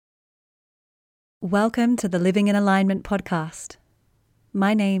Welcome to the Living in Alignment podcast.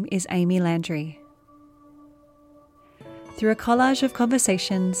 My name is Amy Landry. Through a collage of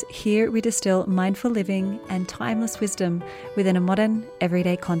conversations, here we distill mindful living and timeless wisdom within a modern,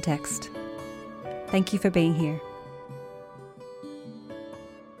 everyday context. Thank you for being here.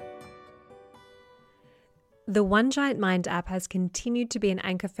 The One Giant Mind app has continued to be an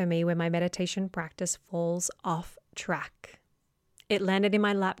anchor for me when my meditation practice falls off track. It landed in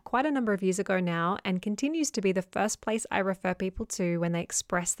my lap quite a number of years ago now and continues to be the first place I refer people to when they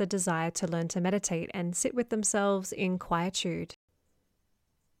express the desire to learn to meditate and sit with themselves in quietude.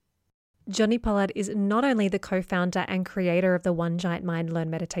 Johnny Pollard is not only the co-founder and creator of the One Giant Mind Learn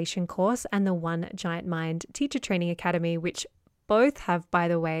Meditation course and the One Giant Mind Teacher Training Academy, which both have, by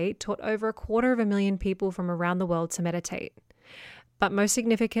the way, taught over 250,000 people from around the world to meditate. But most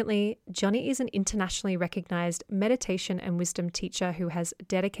significantly, Johnny is an internationally recognized meditation and wisdom teacher who has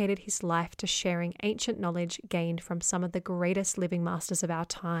dedicated his life to sharing ancient knowledge gained from some of the greatest living masters of our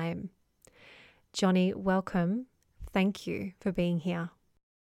time. Johnny, welcome. Thank you for being here.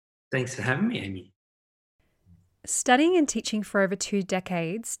 Thanks for having me, Amy. Studying and teaching for over 2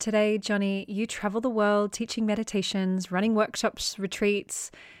 decades, today, Johnny, you travel the world teaching meditations, running workshops,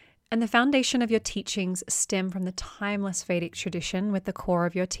 retreats, and the foundation of your teachings stem from the timeless Vedic tradition, with the core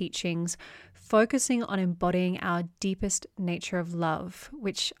of your teachings focusing on embodying our deepest nature of love,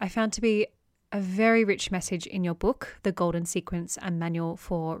 which I found to be a very rich message in your book, The Golden Sequence, a Manual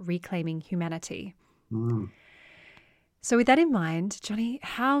for Reclaiming Humanity. So with that in mind, Johnny,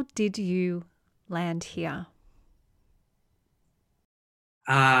 how did you land here?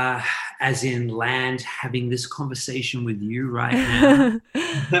 As in land, having this conversation with you right now.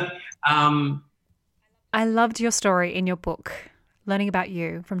 I loved your story in your book, learning about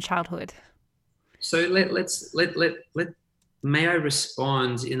you from childhood. So may I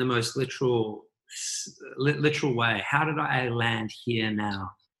respond in the most literal way? How did I land here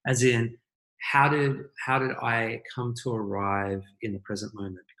now? As in, how did I come to arrive in the present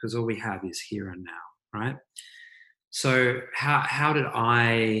moment? Because all we have is here and now, right? So how did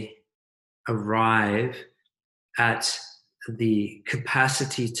I arrive at the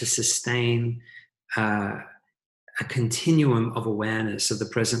capacity to sustain a continuum of awareness of the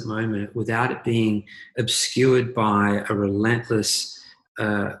present moment without it being obscured by a relentless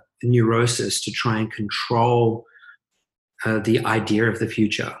neurosis to try and control the idea of the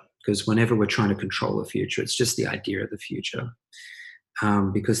future? Because whenever we're trying to control the future, it's just the idea of the future,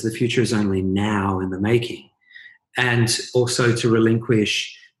 because the future is only now in the making. And also to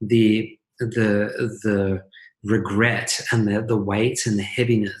relinquish the regret and the weight and the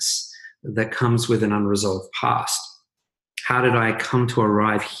heaviness that comes with an unresolved past. How did I come to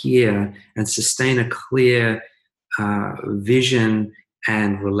arrive here and sustain a clear vision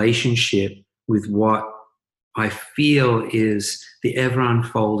and relationship with what I feel is the ever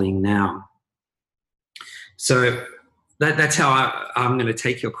unfolding now? So that's how I'm going to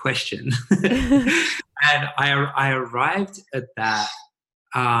take your question. And I arrived at that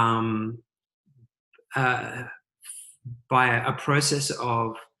by a process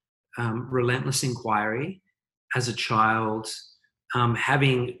of relentless inquiry as a child,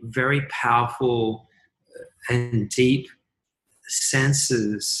 having very powerful and deep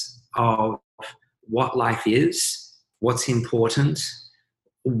senses of what life is, what's important,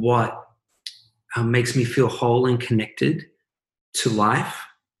 what makes me feel whole and connected to life,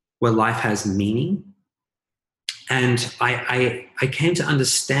 where life has meaning. And I came to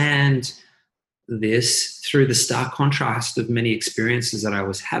understand this through the stark contrast of many experiences that I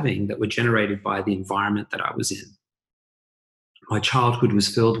was having that were generated by the environment that I was in. My childhood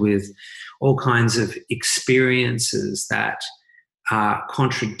was filled with all kinds of experiences that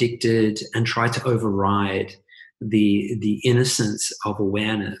contradicted and tried to override the innocence of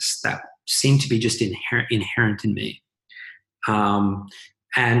awareness that seemed to be just inherent in me.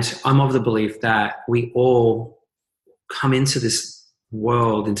 And I'm of the belief that we all come into this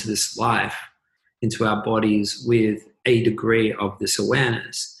world, into this life, into our bodies with a degree of this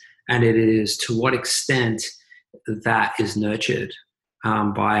awareness. And it is to what extent that is nurtured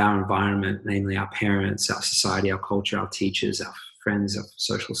by our environment, namely our parents, our society, our culture, our teachers, our friends, our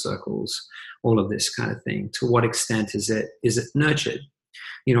social circles, all of this kind of thing. To what extent is it nurtured?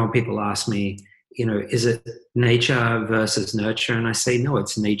 You know, when people ask me, you know, is it nature versus nurture? And I say, no,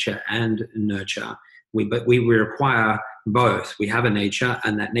 it's nature and nurture. But we require both. We have a nature,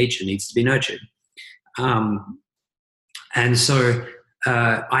 and that nature needs to be nurtured. And so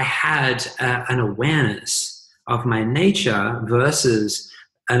I had an awareness of my nature versus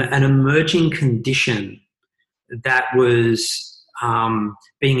an emerging condition that was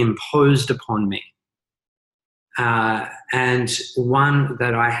being imposed upon me. And one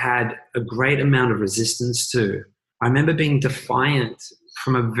that I had a great amount of resistance to. I remember being defiant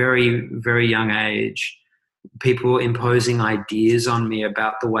from a very, very young age, people imposing ideas on me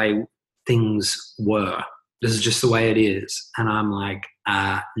about the way things were. This is just the way it is. And I'm like,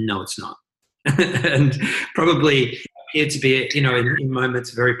 no, it's not. And probably appeared to be, in moments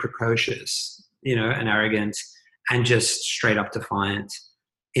very precocious, and arrogant and just straight up defiant,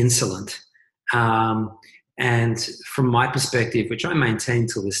 insolent. And from my perspective, which I maintain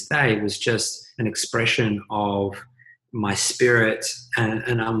to this day, was just an expression of my spirit and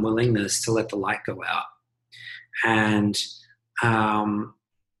an unwillingness to let the light go out. And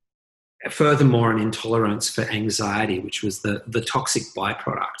furthermore, an intolerance for anxiety, which was the toxic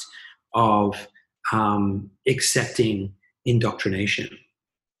byproduct of accepting indoctrination,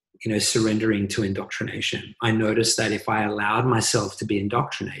 surrendering to indoctrination. I noticed that if I allowed myself to be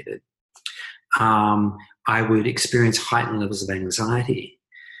indoctrinated, I would experience heightened levels of anxiety.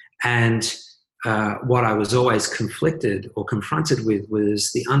 And what I was always conflicted or confronted with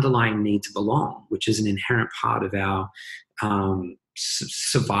was the underlying need to belong, which is an inherent part of our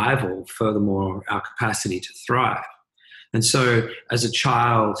survival, furthermore, our capacity to thrive. And so as a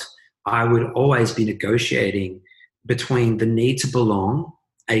child, I would always be negotiating between the need to belong,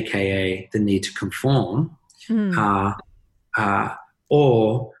 aka the need to conform,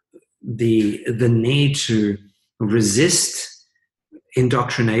 or the need to resist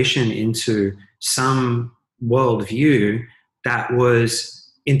indoctrination into some worldview that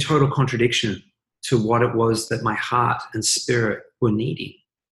was in total contradiction to what it was that my heart and spirit were needing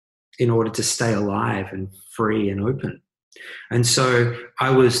in order to stay alive and free and open. And so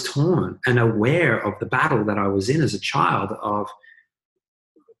I was torn and aware of the battle that I was in as a child of,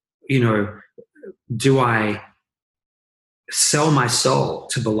 do I sell my soul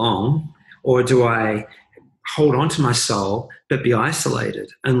to belong, or do I hold on to my soul but be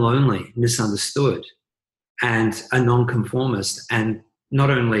isolated and lonely, misunderstood, and a nonconformist, and not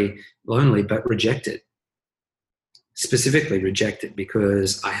only lonely but rejected, specifically rejected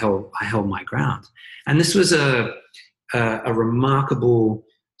because I held my ground. And this was a remarkable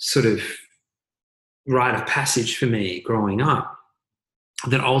sort of rite of passage for me growing up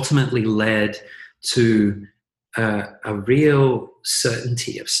that ultimately led to a real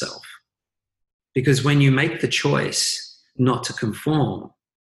certainty of self. Because when you make the choice not to conform,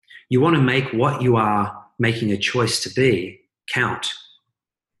 you want to make what you are making a choice to be count.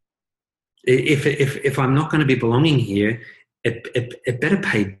 If I'm not going to be belonging here, it better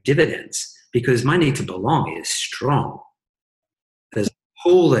pay dividends, because my need to belong is strong. There's a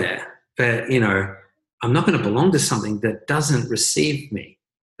pull there that, I'm not going to belong to something that doesn't receive me,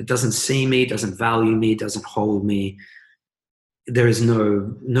 that doesn't see me, doesn't value me, doesn't hold me. There is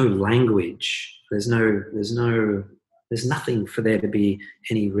no language. There's nothing for there to be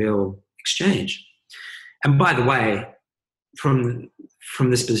any real exchange. And by the way, from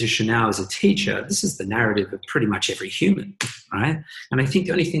this position now as a teacher, this is the narrative of pretty much every human, right? And I think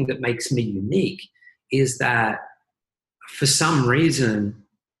the only thing that makes me unique is that for some reason,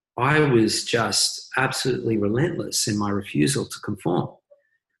 I was just absolutely relentless in my refusal to conform.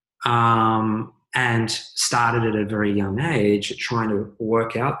 And started at a very young age trying to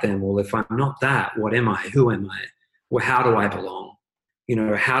work out then, well, if I'm not that, what am I? Who am I? Well, how do I belong?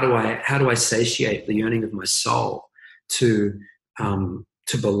 How do I satiate the yearning of my soul to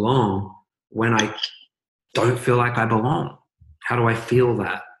belong when I don't feel like I belong? How do I feel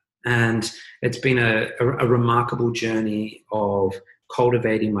that? And it's been a remarkable journey of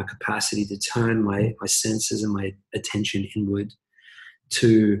cultivating my capacity to turn my senses and my attention inward,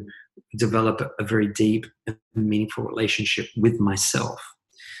 to develop a very deep and meaningful relationship with myself.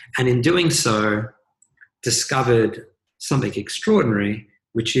 And in doing so, discovered something extraordinary,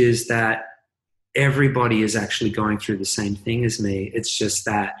 which is that everybody is actually going through the same thing as me. It's just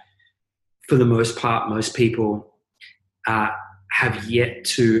that for the most part, most people have yet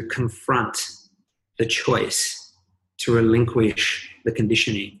to confront the choice to relinquish the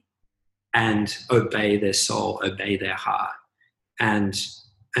conditioning and obey their soul, obey their heart, and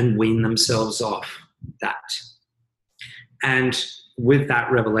wean themselves off that. And with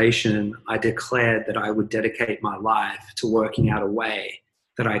that revelation, I declared that I would dedicate my life to working out a way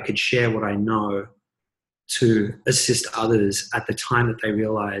that I could share what I know to assist others at the time that they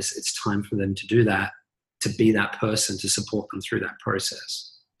realize it's time for them to do that, to be that person, to support them through that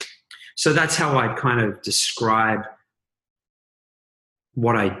process. So that's how I'd kind of describe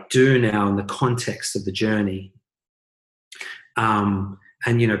what I do now in the context of the journey.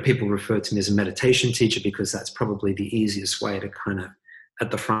 people refer to me as a meditation teacher because that's probably the easiest way to kind of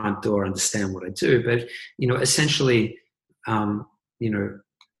at the front door understand what I do. But, essentially,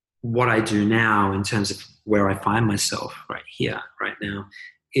 what I do now in terms of where I find myself right here, right now,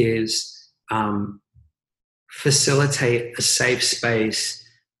 is facilitate a safe space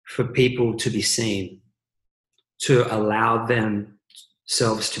for people to be seen, to allow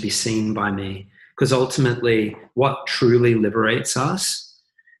themselves to be seen by me. Because ultimately, what truly liberates us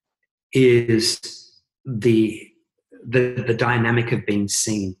is the dynamic of being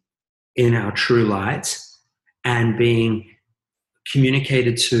seen in our true light and being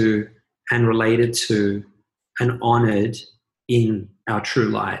communicated to and related to and honored in our true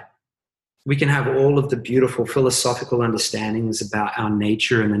light. We can have all of the beautiful philosophical understandings about our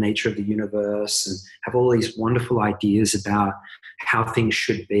nature and the nature of the universe and have all these wonderful ideas about how things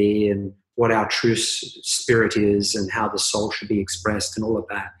should be and what our true spirit is and how the soul should be expressed and all of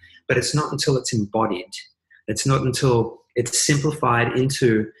that. But it's not until it's embodied. It's not until it's simplified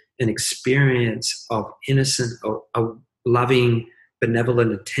into an experience of innocent, of loving,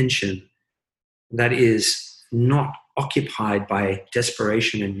 benevolent attention that is not occupied by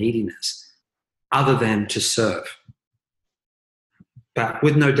desperation and neediness, other than to serve. But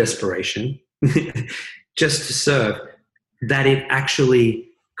with no desperation, just to serve, that it actually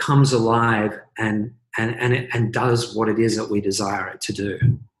comes alive and does what it is that we desire it to do.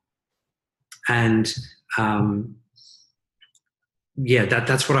 And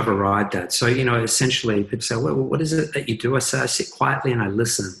that's what I've arrived at. So, essentially people say, well, what is it that you do? I say, I sit quietly and I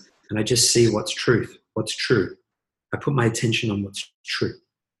listen and I just see what's truth, what's true. I put my attention on what's true.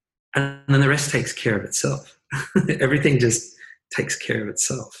 And then the rest takes care of itself. Everything just takes care of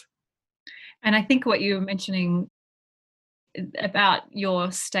itself. And I think what you were mentioning about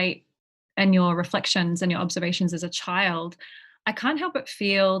your state and your reflections and your observations as a child, I can't help but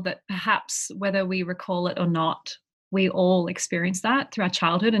feel that perhaps whether we recall it or not, we all experienced that through our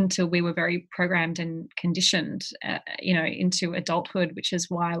childhood until we were very programmed and conditioned, into adulthood, which is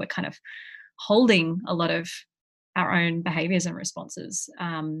why we're kind of holding a lot of our own behaviors and responses.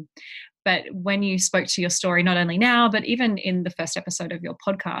 But when you spoke to your story, not only now, but even in the first episode of your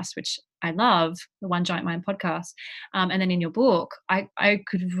podcast, which I love, the One Giant Mind podcast, and then in your book, I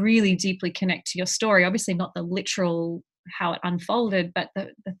could really deeply connect to your story. Obviously not the literal how it unfolded, but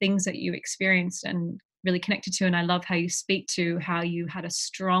the things that you experienced and really connected to. And I love how you speak to how you had a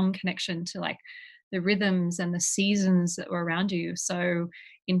strong connection to like the rhythms and the seasons that were around you. So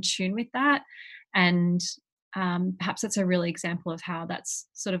in tune with that. And perhaps that's a really example of how that's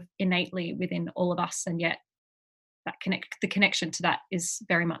sort of innately within all of us, and yet that the connection to that is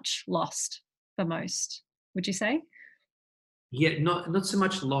very much lost for most. Would you say? Yeah, not so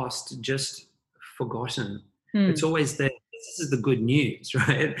much lost, just forgotten. It's always there. This is the good news,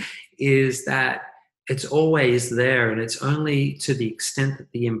 right? Is that it's always there, and it's only to the extent that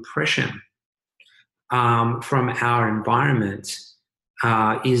the impression from our environment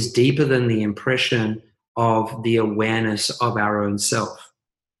is deeper than the impression of the awareness of our own self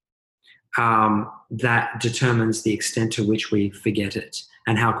that determines the extent to which we forget it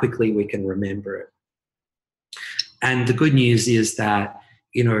and how quickly we can remember it. And the good news is that,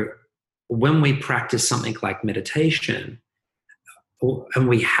 when we practice something like meditation and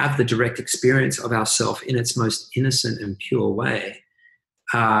we have the direct experience of ourself in its most innocent and pure way,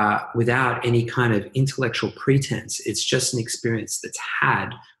 without any kind of intellectual pretense, it's just an experience that's had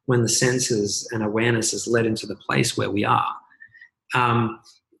when the senses and awareness is led into the place where we are.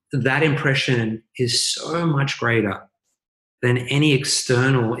 That impression is so much greater than any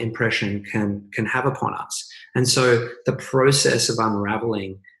external impression can have upon us. And so the process of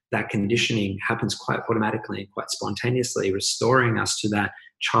unraveling that conditioning happens quite automatically and quite spontaneously, restoring us to that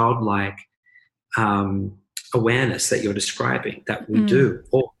childlike awareness that you're describing, that we do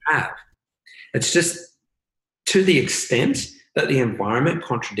all have. It's just to the extent that the environment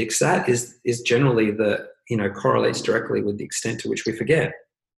contradicts that is generally correlates directly with the extent to which we forget.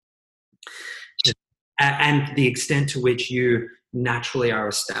 And the extent to which you naturally are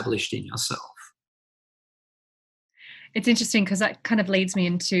established in yourself. It's interesting because that kind of leads me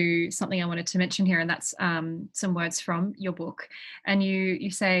into something I wanted to mention here, and that's some words from your book. And you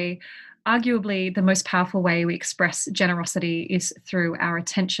say, arguably the most powerful way we express generosity is through our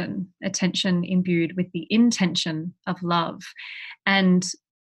attention imbued with the intention of love. And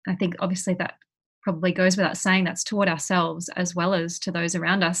I think obviously that probably goes without saying, that's toward ourselves as well as to those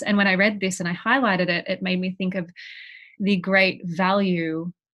around us. And when I read this and I highlighted it, it made me think of the great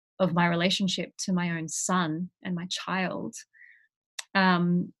value of my relationship to my own son and my child.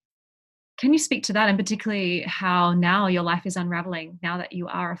 Can Can you speak to that, and particularly how now your life is unraveling now that you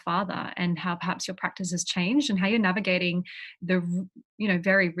are a father, and how perhaps your practice has changed and how you're navigating the,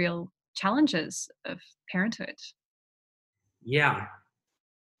 very real challenges of parenthood? Yeah,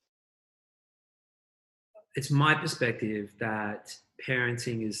 it's my perspective that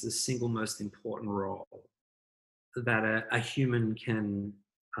parenting is the single most important role that a human can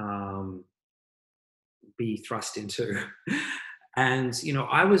um, be thrust into. And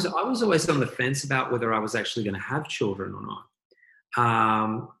I was always on the fence about whether I was actually going to have children or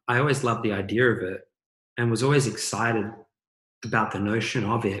not. I always loved the idea of it and was always excited about the notion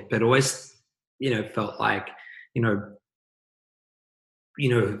of it, but always, felt like, you know,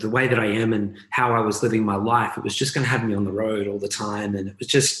 the way that I am and how I was living my life, it was just going to have me on the road all the time. And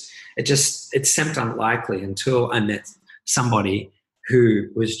it seemed unlikely until I met somebody who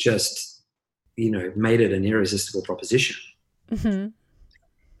was just, made it an irresistible proposition. Mm-hmm.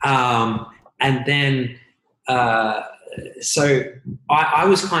 And then, so I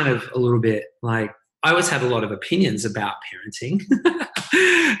was kind of a little bit like, I always had a lot of opinions about parenting,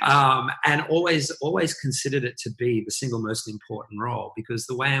 and always considered it to be the single most important role, because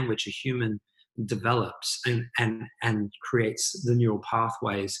the way in which a human develops and creates the neural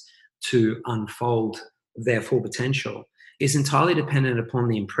pathways to unfold their full potential is entirely dependent upon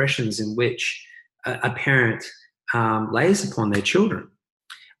the impressions in which a parent lays upon their children.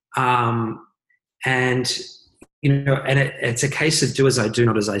 And it's a case of do as I do,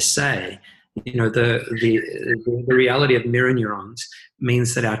 not as I say. The reality of mirror neurons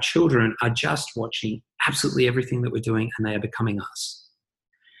means that our children are just watching absolutely everything that we're doing, and they are becoming us.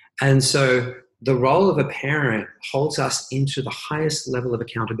 And so the role of a parent holds us into the highest level of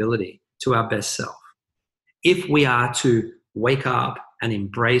accountability to our best self. If we are to wake up and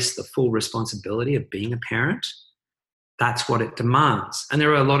embrace the full responsibility of being a parent, that's what it demands. And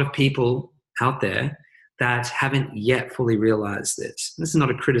there are a lot of people out there that haven't yet fully realized this. This is not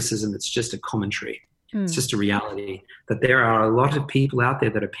a criticism, it's just a commentary. It's just a reality that there are a lot of people out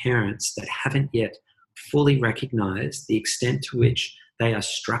there that are parents that haven't yet fully recognized the extent to which they are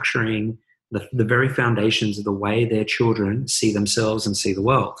structuring the very foundations of the way their children see themselves and see the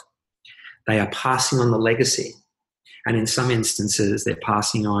world. They are passing on the legacy. And in some instances, they're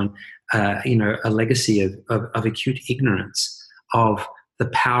passing on a legacy of acute ignorance of the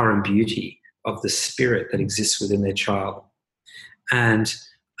power and beauty of the spirit that exists within their child. And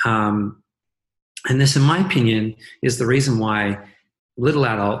this, in my opinion, is the reason why little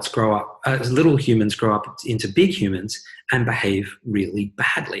humans grow up into big humans and behave really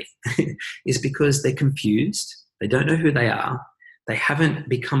badly, is because they're confused, they don't know who they are, they haven't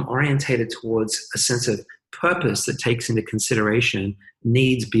become orientated towards a sense of purpose that takes into consideration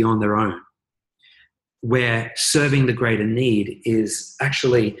needs beyond their own, where serving the greater need is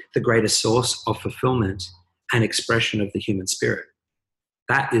actually the greatest source of fulfillment and expression of the human spirit.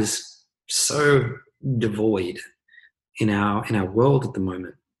 That is so devoid in our world at the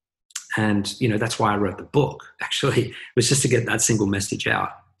moment. And, that's why I wrote the book, actually. It was just to get that single message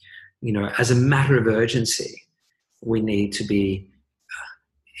out. As a matter of urgency, we need to be,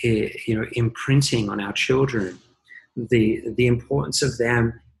 imprinting on our children the importance of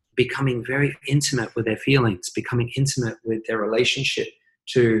them becoming very intimate with their feelings, becoming intimate with their relationship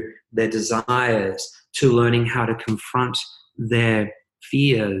to their desires, to learning how to confront their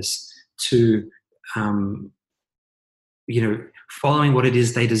fears, to, following what it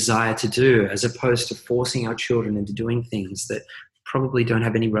is they desire to do, as opposed to forcing our children into doing things that probably don't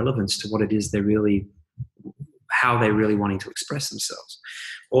have any relevance to what it is how they're really wanting to express themselves.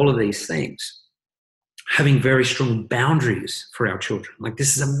 All of these things. Having very strong boundaries for our children. Like,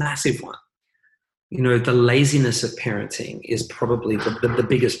 this is a massive one. The laziness of parenting is probably the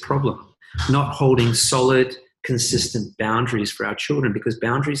biggest problem. Not holding solid, consistent boundaries for our children, because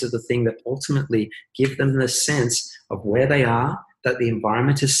boundaries are the thing that ultimately give them the sense of where they are, that the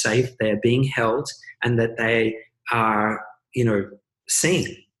environment is safe, they're being held, and that they are,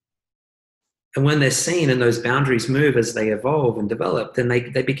 seen. And when they're seen and those boundaries move as they evolve and develop, then they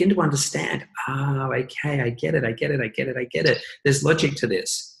begin to understand, okay, I get it. There's logic to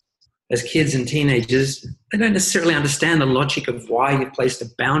this. As kids and teenagers, they don't necessarily understand the logic of why you've placed a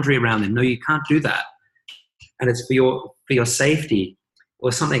boundary around them. No, you can't do that. And it's for your safety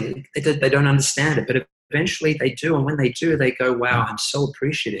or something. They don't understand it, but eventually they do. And when they do, they go, wow, I'm so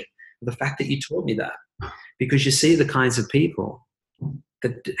appreciative of the fact that you taught me that. Because you see the kinds of people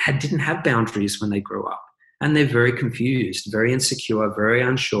that didn't have boundaries when they grew up. And they're very confused, very insecure, very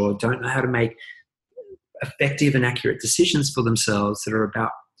unsure, don't know how to make effective and accurate decisions for themselves that are about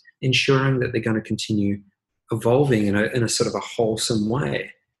ensuring that they're going to continue evolving in a sort of a wholesome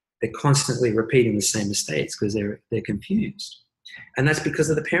way. they're constantly repeating the same mistakes because they're confused. And that's because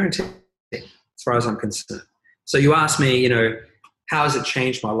of the parenting, as far as I'm concerned. So you ask me, you know, how has it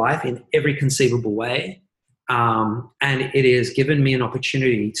changed my life? In every conceivable way. And it has given me an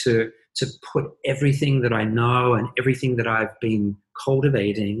opportunity to put everything that I know and everything that I've been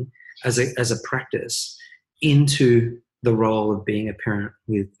cultivating as a practice into the role of being a parent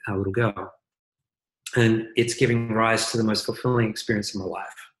with a little girl. And it's giving rise to the most fulfilling experience of my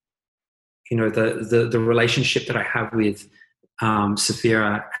life. You know, the relationship that I have with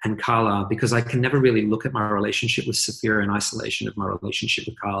Safira and Carla, because I can never really look at my relationship with Safira in isolation of my relationship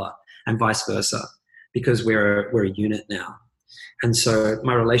with Carla, and vice versa, because we're a unit now. And so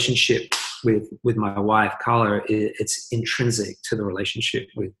my relationship with my wife, Carla, it's intrinsic to the relationship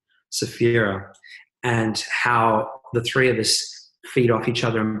with Safira, and how the three of us feed off each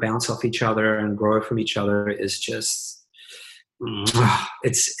other and bounce off each other and grow from each other is just,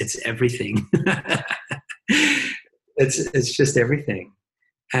 it's everything. It's just everything.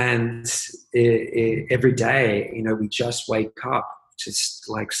 And every day, you know, we just wake up just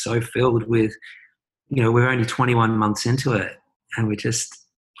like so filled with, you know, we're only 21 months into it, and we're just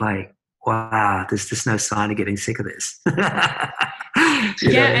like, wow, there's just no sign of getting sick of this.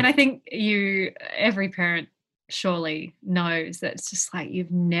 Yeah, and I think every parent surely knows that it's just like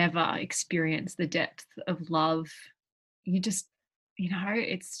you've never experienced the depth of love. You just, you know,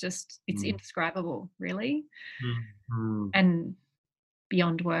 it's indescribable, really, and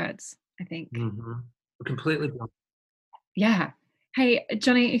beyond words, I think. Completely. Yeah. Hey,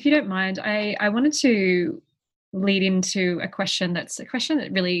 Johnny, if you don't mind, I wanted to lead into a question that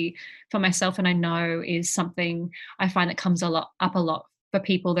really, for myself, and I know is something I find that comes up a lot for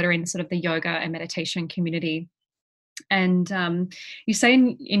people that are in sort of the yoga and meditation community. And you say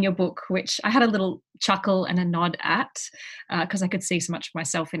in your book, which I had a little chuckle and a nod at, because I could see so much of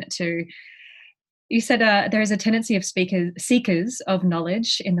myself in it too. You said there is a tendency of seekers of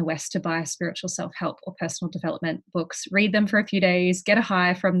knowledge in the West to buy spiritual self-help or personal development books, read them for a few days, get a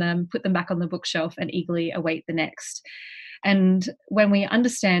high from them, put them back on the bookshelf, and eagerly await the next. And when we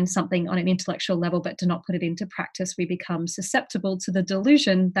understand something on an intellectual level but do not put it into practice, we become susceptible to the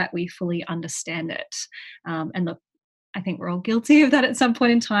delusion that we fully understand it. And look, I think we're all guilty of that at some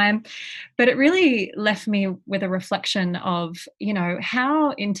point in time. But it really left me with a reflection of, you know,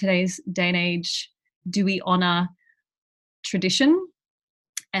 how in today's day and age do we honor tradition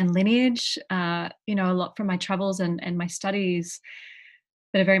and lineage? You know, a lot from my travels and my studies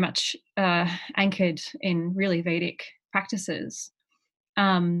that are very much anchored in really Vedic practices.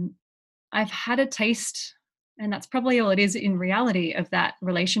 I've had a taste, and that's probably all it is in reality, of that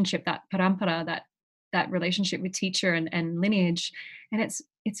relationship, that parampara, that relationship with teacher and lineage. And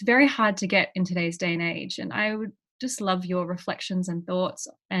it's very hard to get in today's day and age. And I would just love your reflections and thoughts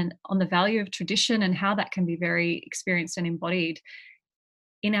and on the value of tradition and how that can be very experienced and embodied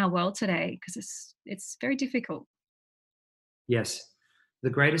in our world today, because it's very difficult. Yes.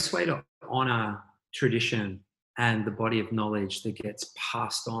 The greatest way to honor tradition and the body of knowledge that gets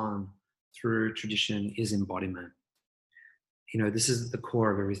passed on through tradition is embodiment. You know, this is at the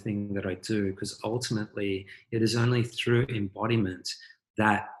core of everything that I do, because ultimately it is only through embodiment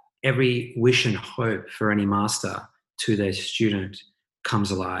that every wish and hope for any master to their student comes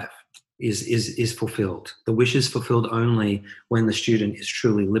alive, is fulfilled. The wish is fulfilled only when the student is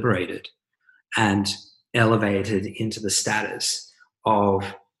truly liberated and elevated into the status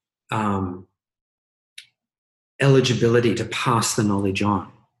of eligibility to pass the knowledge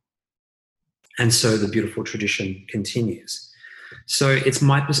on. And so the beautiful tradition continues. So it's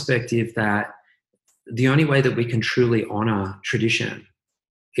my perspective that the only way that we can truly honor tradition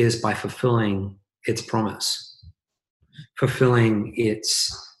is by fulfilling its promise, fulfilling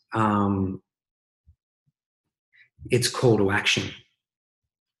its call to action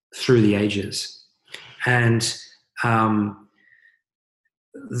through the ages. And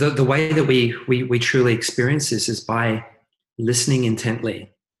the way that we truly experience this is by listening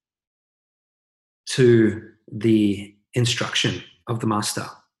intently to the instruction of the master.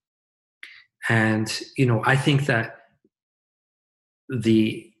 And, you know, I think that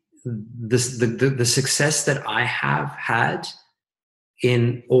the success that I have had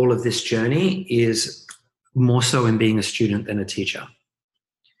in all of this journey is more so in being a student than a teacher,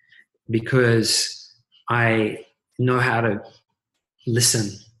 because I know how to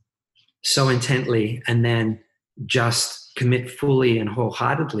listen so intently and then just commit fully and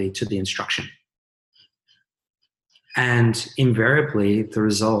wholeheartedly to the instruction. And invariably, the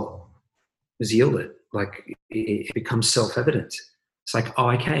result is yielded. Like, it becomes self-evident. It's like, oh,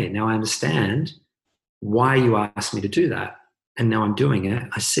 okay, now I understand why you asked me to do that. and now I'm doing it.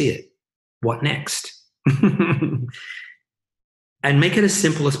 I see it. What next? And make it as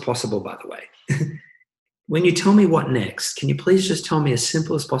simple as possible, by the way. When you tell me what next, can you please just tell me as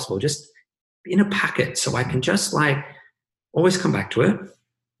simple as possible, just in a packet, so I can just like always come back to it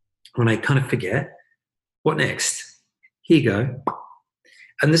when I kind of forget. What next? Here you go.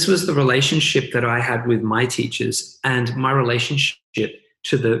 And this was the relationship that I had with my teachers and my relationship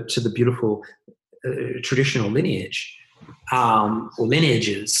to the beautiful traditional lineage or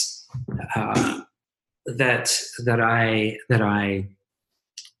lineages that I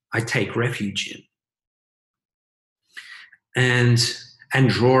take refuge in, and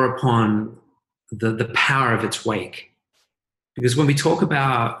draw upon the power of its wake. Because when we talk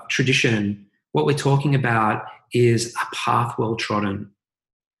about tradition, what we're talking about is a path well trodden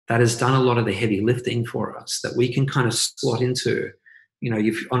that has done a lot of the heavy lifting for us, that we can kind of slot into. You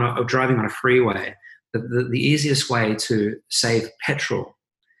know, driving on a freeway, the easiest way to save petrol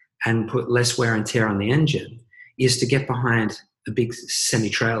and put less wear and tear on the engine is to get behind a big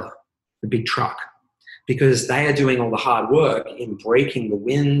semi-trailer, the big truck, because they are doing all the hard work in breaking the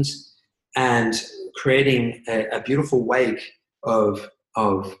wind and creating a beautiful wake of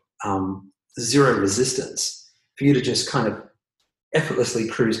zero resistance for you to just kind of effortlessly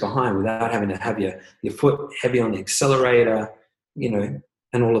cruise behind without having to have your foot heavy on the accelerator, you know,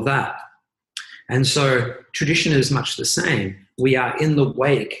 and all of that. And so tradition is much the same. We are in the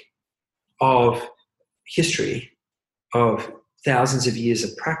wake of history, of thousands of years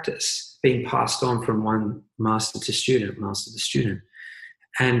of practice being passed on from one master to student.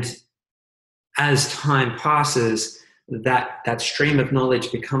 And as time passes, that stream of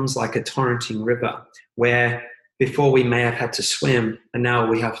knowledge becomes like a torrenting river, where before we may have had to swim, and now all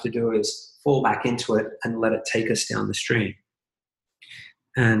we have to do is fall back into it and let it take us down the stream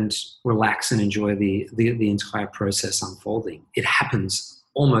and relax and enjoy the entire process unfolding. It happens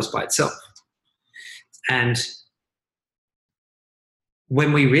almost by itself. And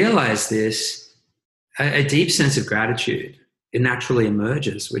when we realize this, a deep sense of gratitude, it naturally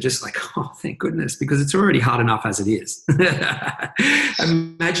emerges. We're just like, oh, thank goodness, because it's already hard enough as it is.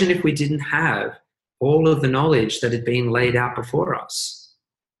 Imagine if we didn't have all of the knowledge that had been laid out before us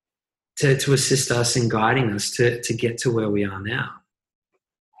to assist us in guiding us to get to where we are now.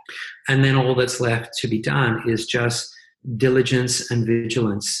 And then all that's left to be done is just diligence and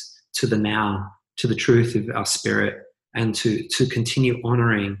vigilance to the now, to the truth of our spirit, and to continue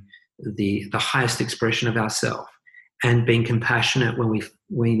honoring the highest expression of ourself, and being compassionate when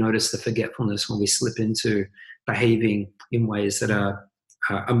we notice the forgetfulness, when we slip into behaving in ways that are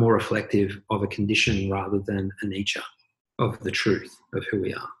more reflective of a condition rather than a nature of the truth of who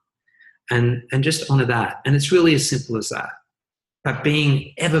we are. And just honor that. And it's really as simple as that. But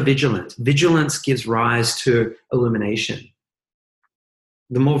being ever vigilant. Vigilance gives rise to illumination.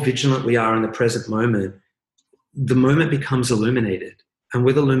 The more vigilant we are in the present moment, the moment becomes illuminated. And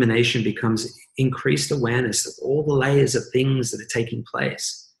with illumination becomes increased awareness of all the layers of things that are taking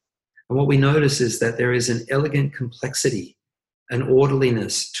place. And what we notice is that there is an elegant complexity, an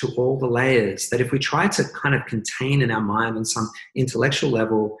orderliness to all the layers that if we try to kind of contain in our mind on some intellectual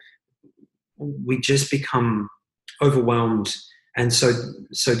level, we just become overwhelmed and so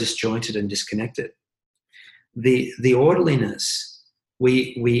disjointed and disconnected. The orderliness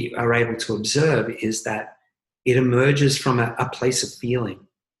we are able to observe is that it emerges from a place of feeling,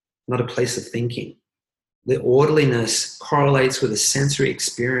 not a place of thinking. The orderliness correlates with a sensory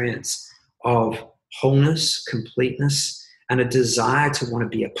experience of wholeness, completeness, and a desire to want to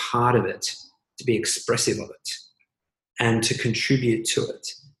be a part of it, to be expressive of it, and to contribute to it.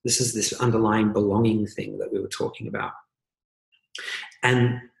 This is this underlying belonging thing that we were talking about.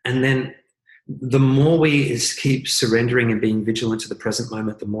 And then the more we keep surrendering and being vigilant to the present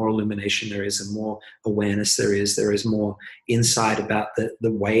moment, the more illumination there is and more awareness there is more insight about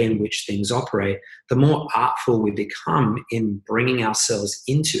the way in which things operate, the more artful we become in bringing ourselves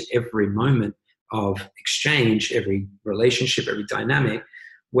into every moment of exchange, every relationship, every dynamic,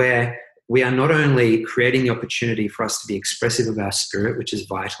 where we are not only creating the opportunity for us to be expressive of our spirit, which is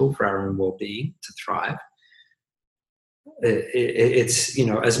vital for our own well-being to thrive. It's, you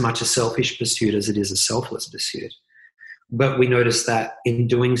know, as much a selfish pursuit as it is a selfless pursuit. But we notice that in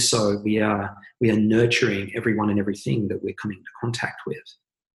doing so, we are nurturing everyone and everything that we're coming into contact with.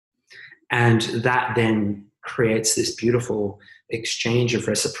 And that then creates this beautiful exchange of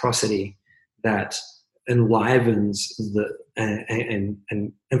reciprocity that enlivens and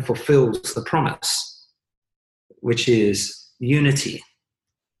fulfills the promise, which is unity,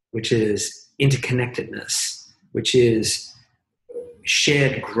 which is interconnectedness, which is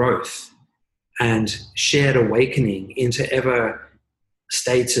shared growth and shared awakening into ever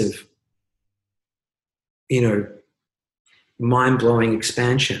states of, mind-blowing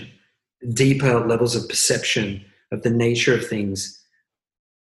expansion, deeper levels of perception of the nature of things,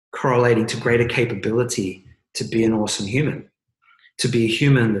 correlating to greater capability to be an awesome human, to be a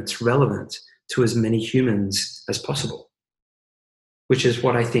human that's relevant to as many humans as possible, which is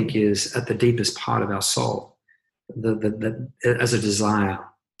what I think is at the deepest part of our soul, as a desire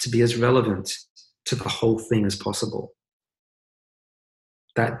to be as relevant to the whole thing as possible.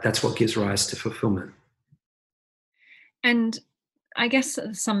 That's what gives rise to fulfillment. And I guess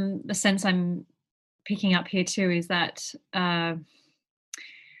the sense I'm picking up here too is that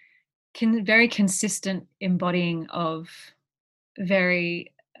very consistent embodying of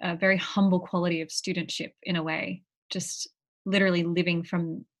very humble quality of studentship in a way, just literally living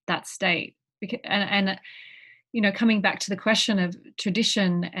from that state. And coming back to the question of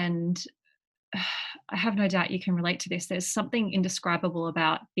tradition, and I have no doubt you can relate to this. There's something indescribable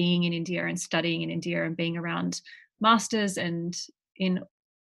about being in India and studying in India and being around masters and in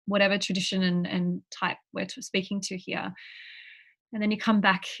whatever tradition and type we're speaking to here. And then you come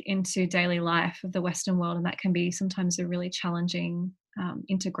back into daily life of the Western world, and that can be sometimes a really challenging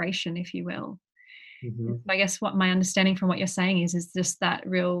integration, if you will. Mm-hmm. I guess what my understanding from what you're saying is just that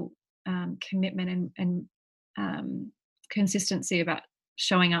real commitment and consistency about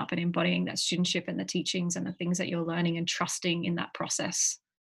showing up and embodying that studentship and the teachings and the things that you're learning and trusting in that process.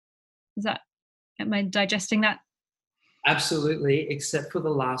 Am I digesting that? Absolutely, except for the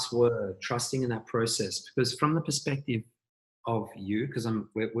last word, trusting in that process. Because from the perspective of you, because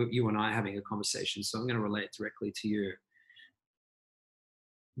you and I are having a conversation, so I'm going to relate directly to you.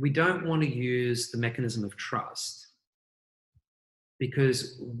 We don't want to use the mechanism of trust,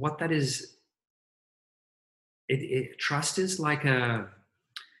 because what that is, trust is like a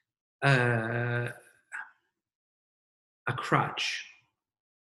crutch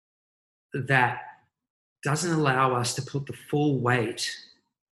that doesn't allow us to put the full weight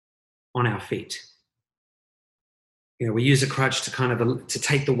on our feet. We use a crutch to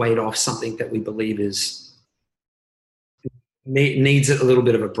take the weight off something that we believe needs a little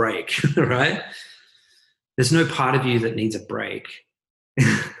bit of a break, right? There's no part of you that needs a break.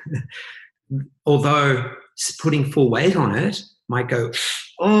 Although putting full weight on it might go,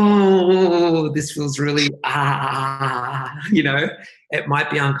 oh, this feels really, it might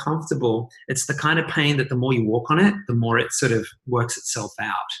be uncomfortable. It's the kind of pain that the more you walk on it, the more it sort of works itself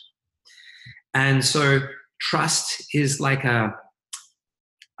out. And so trust is like I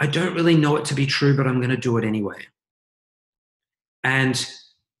don't really know it to be true, but I'm going to do it anyway. And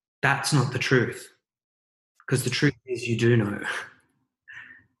that's not the truth, because the truth is you do know.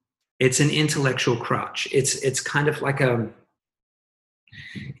 It's an intellectual crutch. It's kind of like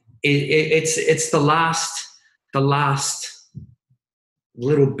it's the last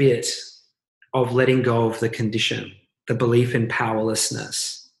little bit of letting go of the condition, the belief in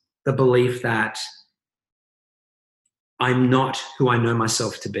powerlessness, the belief that I'm not who I know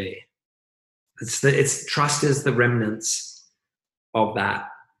myself to be. It's trust is the remnants of that.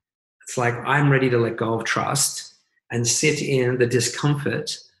 It's like I'm ready to let go of trust and sit in the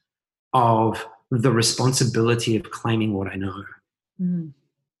discomfort of the responsibility of claiming what I know. Mm.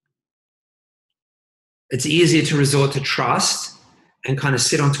 It's easier to resort to trust and kind of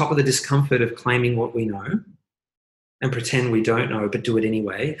sit on top of the discomfort of claiming what we know and pretend we don't know, but do it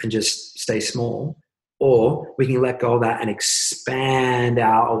anyway and just stay small. Or we can let go of that and expand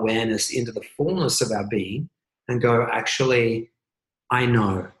our awareness into the fullness of our being and go, actually, I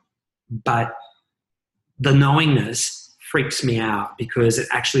know, but the knowingness freaks me out because it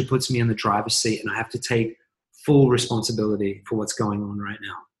actually puts me in the driver's seat and I have to take full responsibility for what's going on right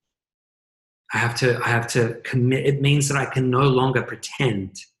now. I have to commit. It means that I can no longer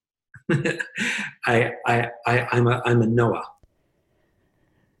pretend. I'm a knower.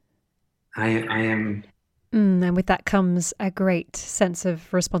 I am. And with that comes a great sense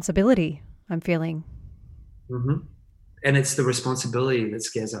of responsibility, I'm feeling. Mm-hmm. And it's the responsibility that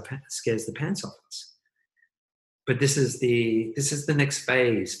scares the pants off us. But this is the next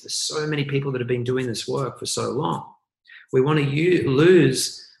phase for so many people that have been doing this work for so long. We want to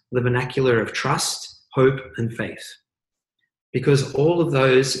lose the vernacular of trust, hope, and faith, because all of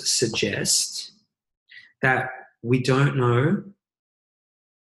those suggest that we don't know,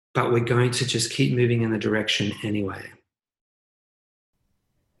 but we're going to just keep moving in the direction anyway.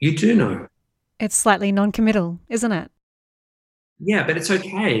 You do know. It's slightly non-committal, isn't it? Yeah, but it's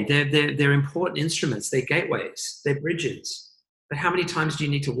okay. They're important instruments. They're gateways. They're bridges. But how many times do you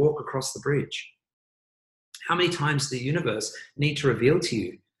need to walk across the bridge? How many times does the universe need to reveal to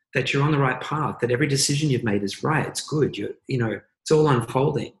you that you're on the right path, that every decision you've made is right, it's good, it's all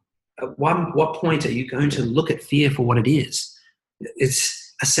unfolding. At what point are you going to look at fear for what it is?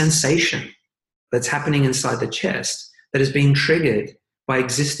 It's a sensation that's happening inside the chest that is being triggered by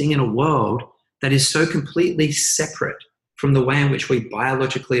existing in a world that is so completely separate from the way in which we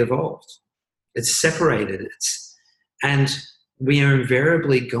biologically evolved. It's separated. And we are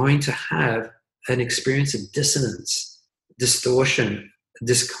invariably going to have an experience of dissonance, distortion,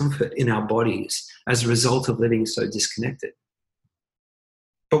 discomfort in our bodies as a result of living so disconnected.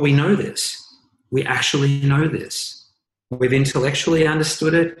 But we know this. We actually know this. We've intellectually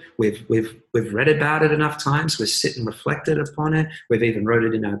understood it. We've read about it enough times. We've sit and reflected upon it. We've even wrote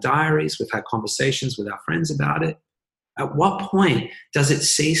it in our diaries. We've had conversations with our friends about it. At what point does it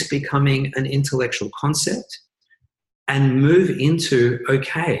cease becoming an intellectual concept and move into,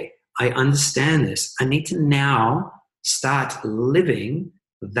 okay, I understand this. I need to now start living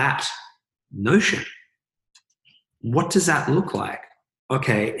that notion. What does that look like?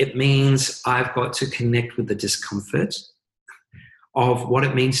 Okay, it means I've got to connect with the discomfort of what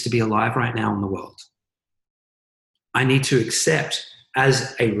it means to be alive right now in the world. I need to accept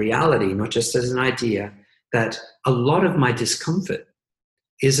as a reality, not just as an idea, that a lot of my discomfort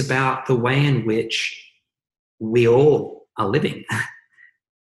is about the way in which we all are living.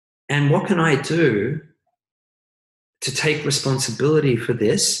 And what can I do to take responsibility for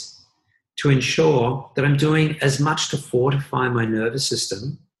this, to ensure that I'm doing as much to fortify my nervous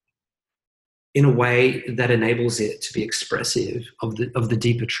system in a way that enables it to be expressive of the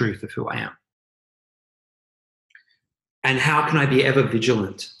deeper truth of who I am? And how can I be ever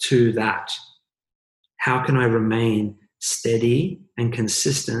vigilant to that? How can I remain steady and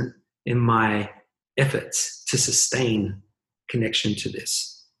consistent in my efforts to sustain connection to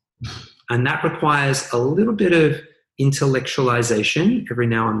this? And that requires a little bit of intellectualization every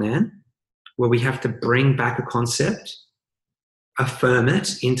now and then, where we have to bring back a concept, affirm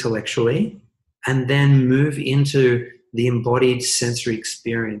it intellectually, and then move into the embodied sensory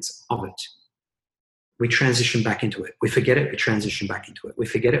experience of it. We transition back into it. We forget it, we transition back into it. We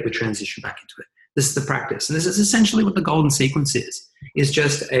forget it, we transition back into it. This is the practice. And this is essentially what the golden sequence is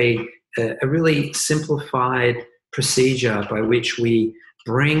just a really simplified procedure by which we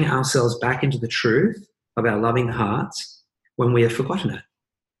bring ourselves back into the truth of our loving hearts when we have forgotten it.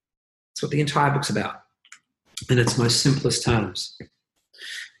 That's what the entire book's about in its most simplest terms.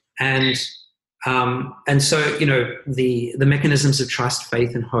 And so, the mechanisms of trust,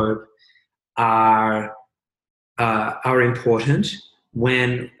 faith, and hope are important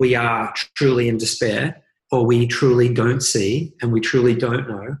when we are truly in despair, or we truly don't see, and we truly don't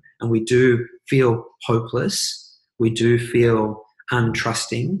know, and we do feel hopeless, we do feel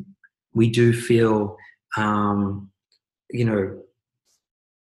untrusting, we do feel,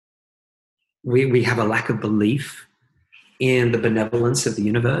 we have a lack of belief in the benevolence of the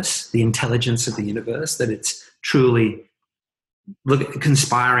universe, the intelligence of the universe, that it's truly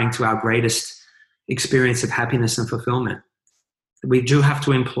conspiring to our greatest experience of happiness and fulfillment. We do have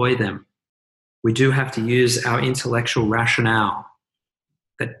to employ them. We do have to use our intellectual rationale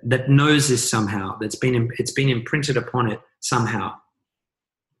that knows this somehow, it's been imprinted upon it somehow.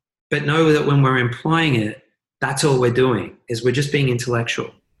 But know that when we're employing it, that's all we're doing, is we're just being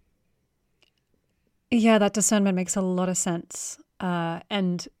intellectual. Yeah, that discernment makes a lot of sense,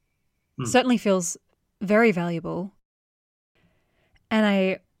 and certainly feels very valuable. And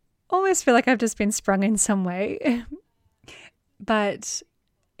I almost feel like I've just been sprung in some way. But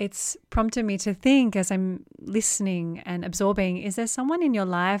it's prompted me to think, as I'm listening and absorbing, is there someone in your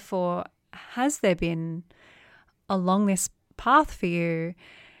life, or has there been along this path for you,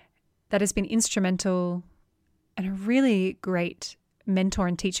 that has been instrumental and a really great mentor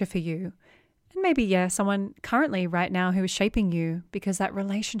and teacher for you? And maybe, someone currently right now who is shaping you, because that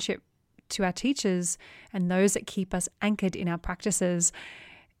relationship to our teachers and those that keep us anchored in our practices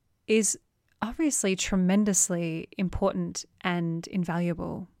is obviously tremendously important and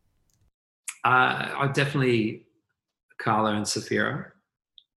invaluable. Definitely Carla and Safira.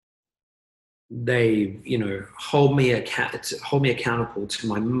 They, hold me accountable to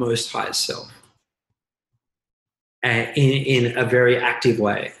my most highest self, in a very active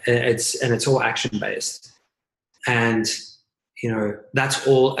way. It's all action based, and that's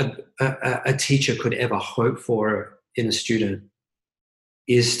all a teacher could ever hope for in a student,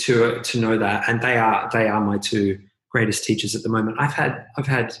 is to know that. And they are my two greatest teachers at the moment. I've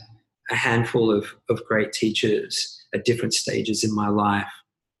had a handful of great teachers at different stages in my life,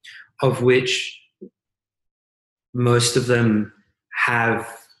 of which most of them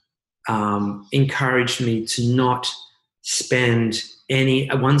have encouraged me to not spend any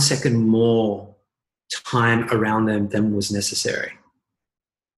 1 second more time around them than was necessary.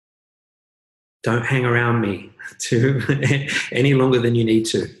 Don't hang around me any longer than you need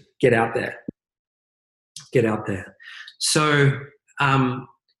to. Get out there. Get out there. So,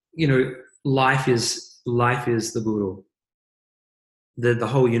 life is the guru. The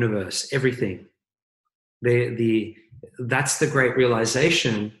whole universe, everything. That's the great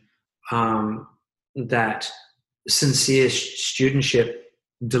realization that sincere studentship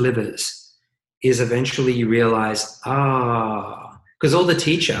delivers, is eventually you realize, because all the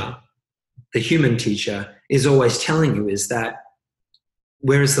teacher, the human teacher, is always telling you is that,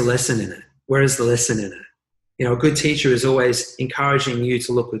 where is the lesson in it? Where is the lesson in it? A good teacher is always encouraging you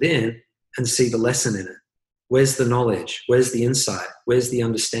to look within and see the lesson in it. Where's the knowledge? Where's the insight? Where's the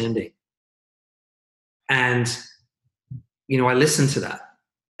understanding? And, I listened to that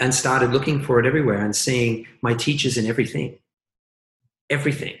and started looking for it everywhere and seeing my teachers in everything.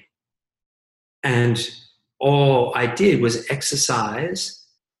 Everything. And all I did was exercise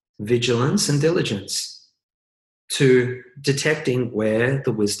vigilance and diligence to detecting where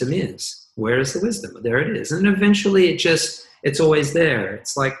the wisdom is. Where is the wisdom? There it is. And eventually it's always there.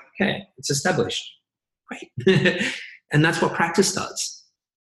 It's like, okay, it's established. Great. And that's what practice does.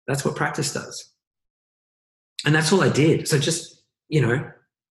 That's what practice does. And that's all I did. So just,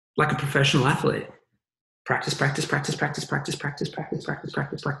 like a professional athlete, practice, practice, practice, practice, practice, practice, practice, practice,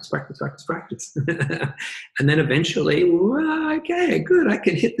 practice, practice, practice, practice, practice. And then eventually, okay, good. I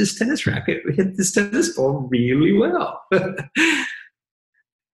can hit this tennis racket, hit this tennis ball really well.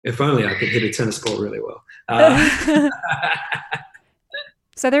 If only I could hit a tennis ball really well.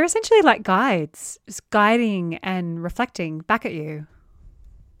 So they're essentially like guides, just guiding and reflecting back at you.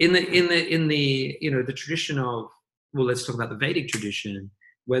 In the tradition of, let's talk about the Vedic tradition,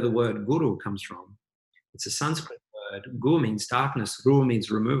 where the word guru comes from. It's a Sanskrit word. Gu means darkness. Ru means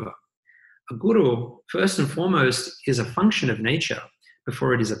remover. A guru, first and foremost, is a function of nature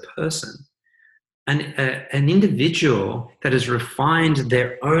before it is a person. An individual that has refined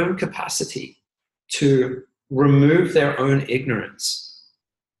their own capacity to remove their own ignorance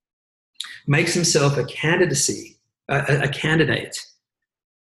makes himself a candidate,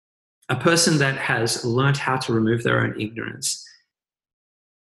 a person that has learned how to remove their own ignorance,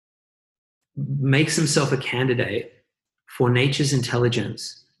 makes himself a candidate for nature's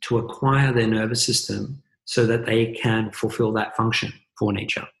intelligence to acquire their nervous system so that they can fulfill that function for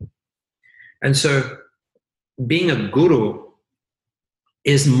nature. And so being a guru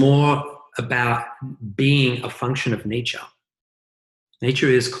is more about being a function of nature. Nature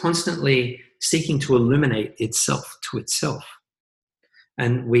is constantly seeking to illuminate itself to itself.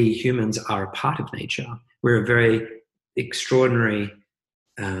 And we humans are a part of nature. We're a very extraordinary,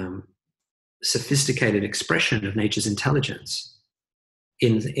 sophisticated expression of nature's intelligence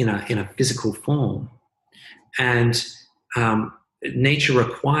in a physical form. And nature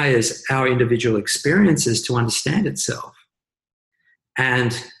requires our individual experiences to understand itself.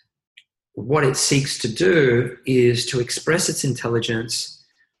 And what it seeks to do is to express its intelligence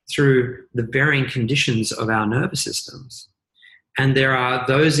through the varying conditions of our nervous systems. And there are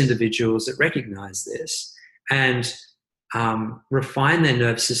those individuals that recognize this and refine their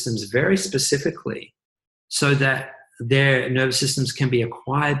nervous systems very specifically so that their nervous systems can be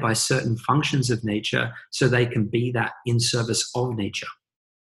acquired by certain functions of nature so they can be that in service of nature.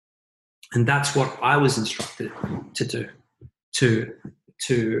 And that's what I was instructed to do,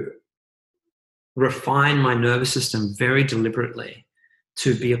 to refine my nervous system very deliberately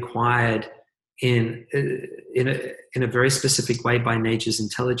to be acquired in a very specific way by nature's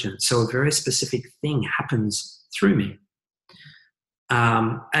intelligence. So a very specific thing happens through me.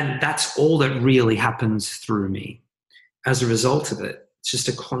 And that's all that really happens through me. As a result of it, it's just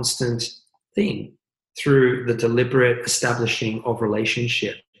a constant thing through the deliberate establishing of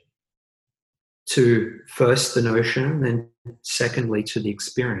relationship to first the notion, then secondly to the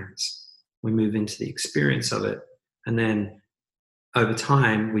experience. We move into the experience of it, and then over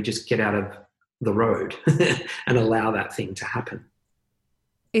time we just get out of the road and allow that thing to happen.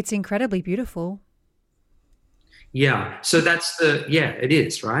 It's incredibly beautiful. Yeah. So that's it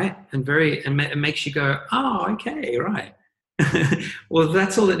is, right? And it makes you go, oh, okay, right. Well, if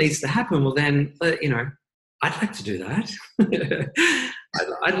that's all that needs to happen. Well, then, I'd like to do that.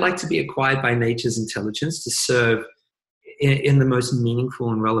 I'd like to be acquired by nature's intelligence to serve in the most meaningful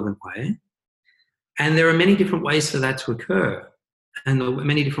and relevant way. And there are many different ways for that to occur, and there are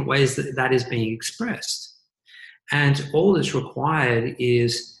many different ways that is being expressed. And all that's required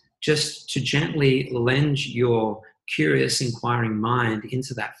is just to gently lend your curious, inquiring mind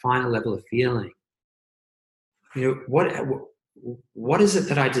into that final level of feeling. what is it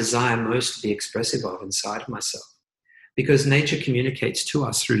that I desire most to be expressive of inside of myself? Because nature communicates to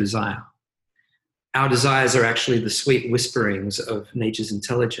us through desire. Our desires are actually the sweet whisperings of nature's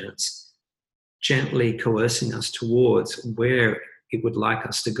intelligence, gently coercing us towards where it would like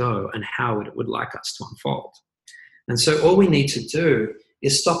us to go and how it would like us to unfold. And so all we need to do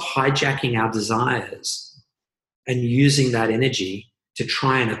is stop hijacking our desires and using that energy to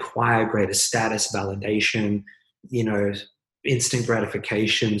try and acquire greater status, validation, instant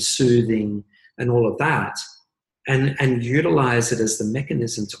gratification, soothing, and all of that, and utilize it as the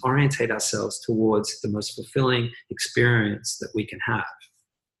mechanism to orientate ourselves towards the most fulfilling experience that we can have.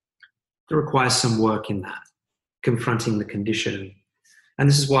 It requires some work in that, confronting the condition. And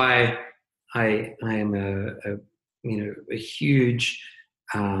this is why I am a huge,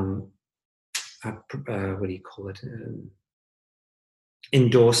 what do you call it,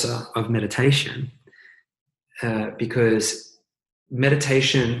 endorser of meditation, because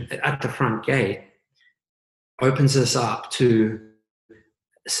meditation at the front gate opens us up to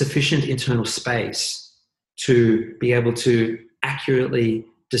sufficient internal space to be able to accurately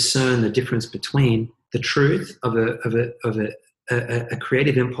discern the difference between the truth of a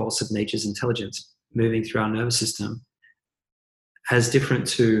creative impulse of nature's intelligence moving through our nervous system as different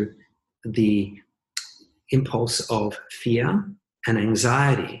to the impulse of fear and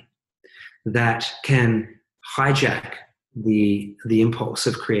anxiety that can hijack the impulse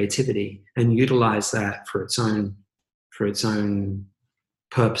of creativity and utilize that for its own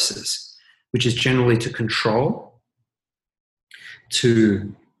purposes, which is generally to control,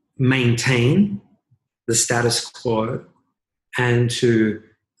 to maintain the status quo, and to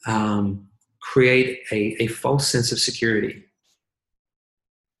create a false sense of security.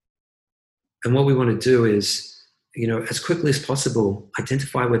 And what we want to do is, as quickly as possible,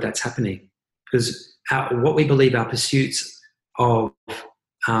 identify where that's happening, because what we believe our pursuits of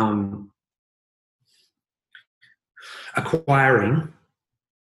acquiring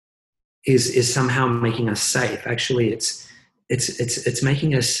is somehow making us safe. Actually, it's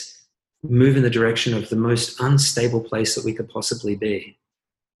making us move in the direction of the most unstable place that we could possibly be.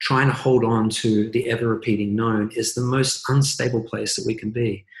 Trying to hold on to the ever-repeating known is the most unstable place that we can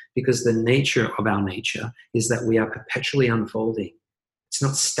be, because the nature of our nature is that we are perpetually unfolding. It's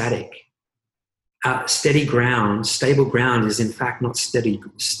not static. Steady ground, stable ground is in fact not steady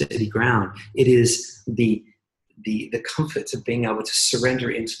ground. It is the comfort of being able to surrender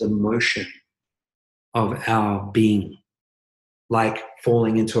into the motion of our being, like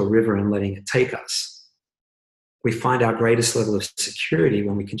falling into a river and letting it take us. We find our greatest level of security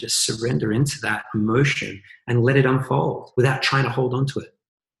when we can just surrender into that emotion and let it unfold without trying to hold on to it.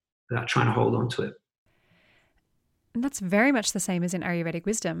 And that's very much the same as in Ayurvedic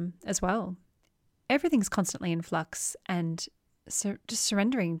wisdom as well. Everything's constantly in flux, and so just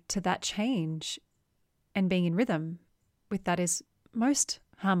surrendering to that change and being in rhythm with that is most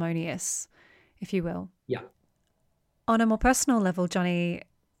harmonious, if you will. Yeah. On a more personal level, Johnny,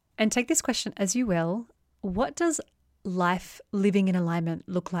 and take this question as you will, what does life living in alignment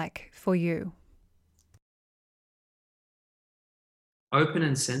look like for you? Open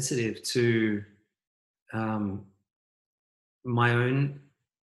and sensitive to my own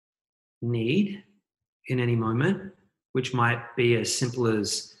need in any moment, which might be as simple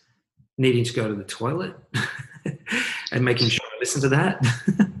as needing to go to the toilet and making sure I listen to that,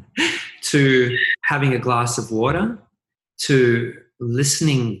 to having a glass of water, to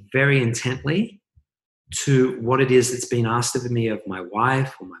listening very intently to what it is that's been asked of me of my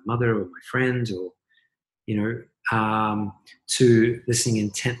wife or my mother or my friends, or, to listening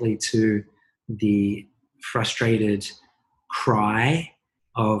intently to the frustrated cry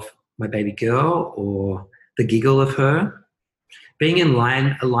of my baby girl or the giggle of her. Being in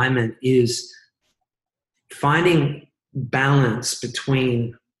alignment is finding balance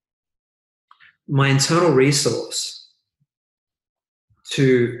between my internal resource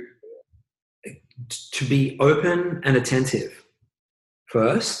to be open and attentive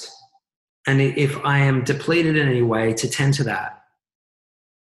first, and if I am depleted in any way, to tend to that,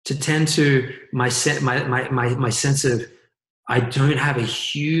 to tend to my sense of I don't have a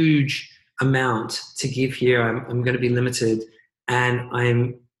huge amount to give here. I'm going to be limited, and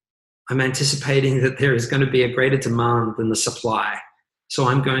I'm anticipating that there is going to be a greater demand than the supply. So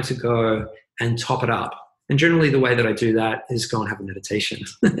I'm going to go and top it up. And generally the way that I do that is go and have a meditation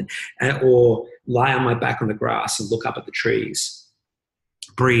or lie on my back on the grass and look up at the trees,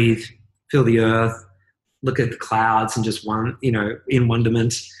 breathe, feel the earth, look at the clouds and just in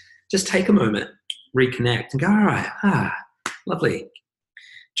wonderment, just take a moment, reconnect and go, all right, lovely.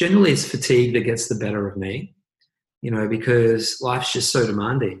 Generally it's fatigue that gets the better of me. because life's just so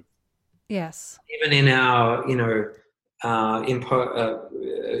demanding. Yes. Even in our,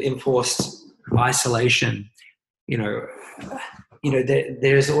 enforced isolation,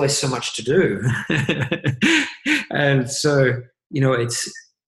 there's always so much to do. And so,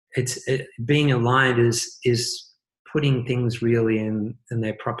 being aligned is putting things really in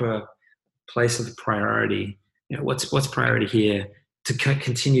their proper place of priority. What's priority here? To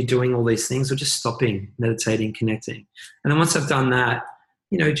continue doing all these things, or just stopping, meditating, connecting. And then once I've done that,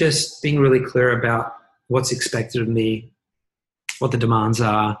 just being really clear about what's expected of me, what the demands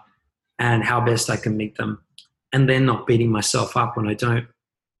are, and how best I can meet them. And then not beating myself up when I don't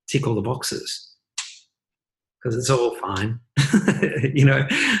tick all the boxes, because it's all fine.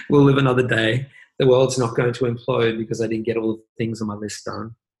 We'll live another day. The world's not going to implode because I didn't get all the things on my list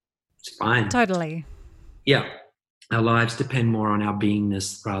done. It's fine. Totally. Yeah. Our lives depend more on our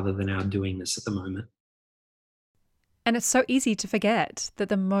beingness rather than our doingness at the moment. And it's so easy to forget that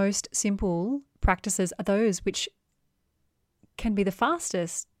the most simple practices are those which can be the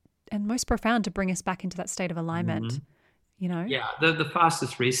fastest and most profound to bring us back into that state of alignment, Yeah, the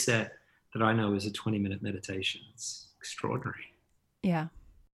fastest reset that I know is a 20-minute meditation. It's extraordinary. Yeah.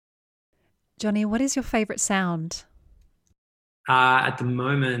 Johnny, what is your favorite sound? At the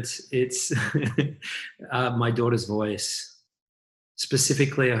moment, it's my daughter's voice,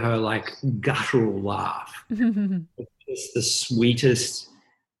 specifically her guttural laugh. It's just the sweetest.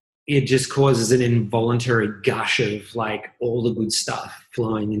 It just causes an involuntary gush of all the good stuff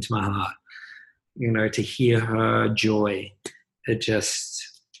flowing into my heart. To hear her joy, it just,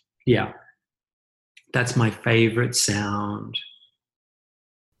 yeah, that's my favorite sound.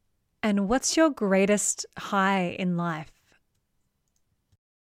 And what's your greatest high in life?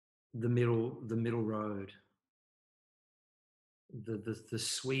 The middle road. The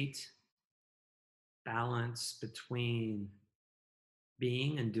sweet balance between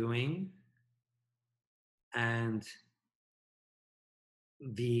being and doing, and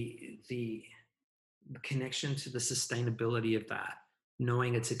the connection to the sustainability of that,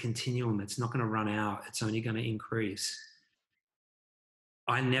 knowing it's a continuum, it's not going to run out, it's only going to increase.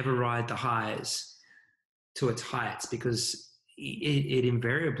 I never ride the highs to its heights because it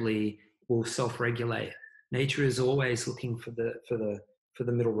invariably will self-regulate. Nature is always looking for the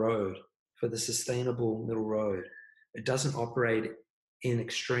middle road, for the sustainable middle road. It doesn't operate in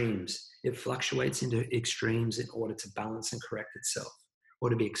extremes. It fluctuates into extremes in order to balance and correct itself, or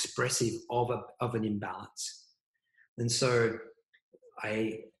to be expressive of an imbalance. And so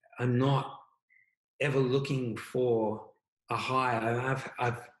I'm not ever looking for a high.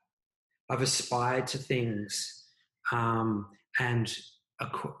 I've aspired to things and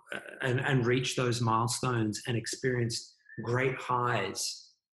reached those milestones and experienced great highs,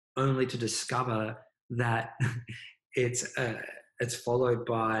 only to discover that it's followed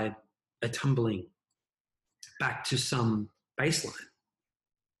by a tumbling back to some baseline.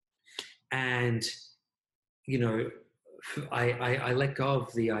 And I let go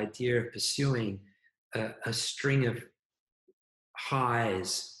of the idea of pursuing a string of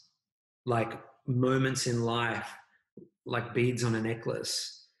highs, like moments in life, like beads on a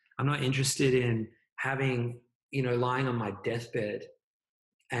necklace. I'm not interested in having, lying on my deathbed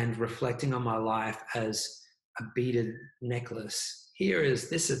and reflecting on my life as a beaded necklace. Here is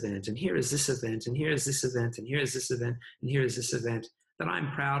this event, and here is this event, and here is this event, and here is this event, and here is this event that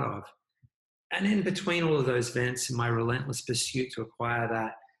I'm proud of. And in between all of those events, in my relentless pursuit to acquire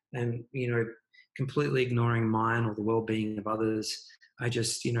that, and completely ignoring mine or the well-being of others, I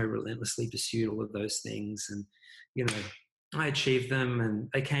just relentlessly pursued all of those things, and I achieved them, and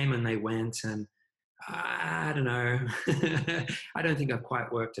they came and they went, and I don't know. I don't think I've quite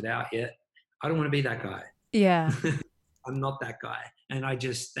worked it out yet. I don't want to be that guy. Yeah. I'm not that guy, and I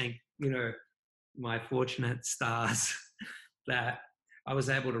just thank my fortunate stars that I was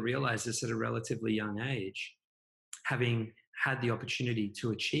able to realize this at a relatively young age, having had the opportunity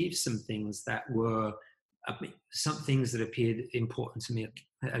to achieve some things that were some things that appeared important to me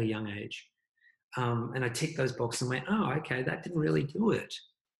at a young age. And I ticked those boxes and went, oh, okay, that didn't really do it.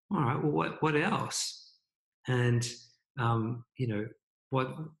 All right, well, what else? And,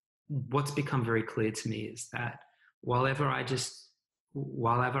 what's become very clear to me is that while ever I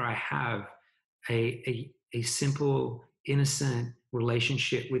have a simple, innocent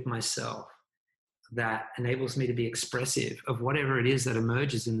relationship with myself that enables me to be expressive of whatever it is that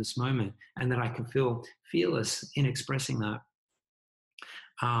emerges in this moment, and that I can feel fearless in expressing that,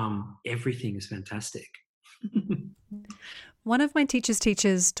 everything is fantastic. One of my teacher's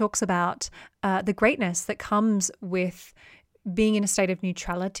teachers talks about the greatness that comes with being in a state of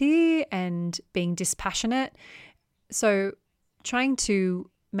neutrality and being dispassionate. So trying to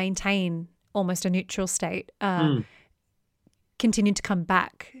maintain almost a neutral state, continued to come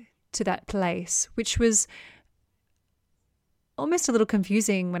back to that place, which was almost a little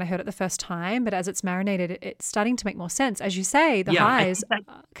confusing when I heard it the first time, but as it's marinated, it's starting to make more sense. As you say, the highs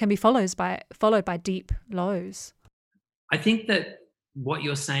can be followed by deep lows. I think that what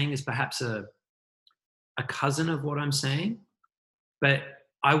you're saying is perhaps a cousin of what I'm saying, but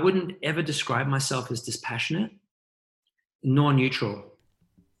I wouldn't ever describe myself as dispassionate nor neutral.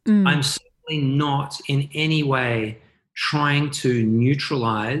 I'm certainly not in any way trying to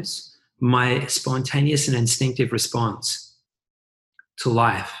neutralize my spontaneous and instinctive response to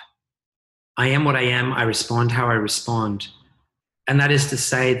life. I am what I am. I respond how I respond. And that is to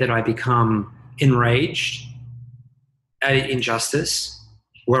say that I become enraged at injustice,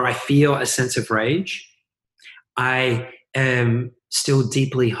 where I feel a sense of rage. I am still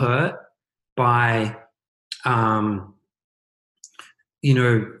deeply hurt by,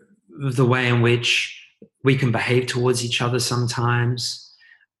 the way in which we can behave towards each other sometimes,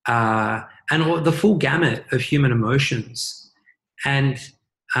 and the full gamut of human emotions. And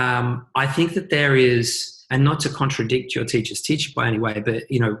I think that there is, and not to contradict your teacher's teacher by any way, but,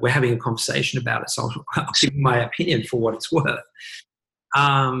 we're having a conversation about it, so I'll give my opinion for what it's worth.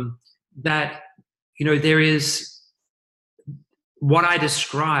 That, there is what I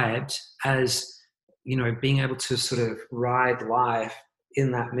described as, being able to sort of ride life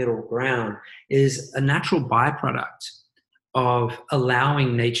in that middle ground is a natural byproduct of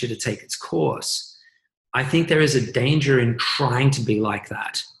allowing nature to take its course. I think there is a danger in trying to be like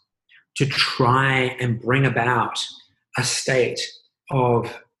that, to try and bring about a state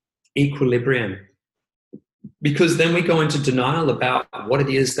of equilibrium, because then we go into denial about what it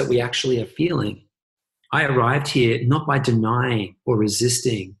is that we actually are feeling. I arrived here not by denying or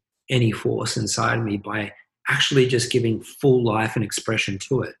resisting any force inside of me, by actually just giving full life and expression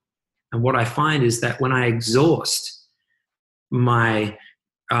to it. And what I find is that when I exhaust my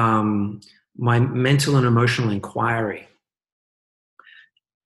mental and emotional inquiry,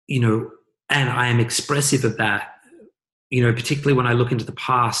 and I am expressive of that, particularly when I look into the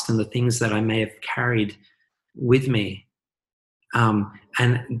past and the things that I may have carried with me,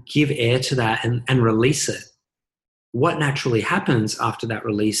 and give air to that and release it. What naturally happens after that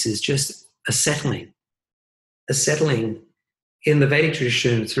release is just a settling. A settling. In the Vedic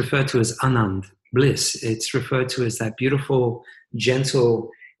tradition, it's referred to as anand, bliss. It's referred to as that beautiful,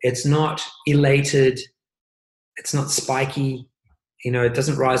 gentle, it's not elated, it's not spiky, it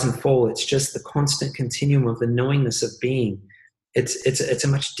doesn't rise and fall. It's just the constant continuum of the knowingness of being. It's a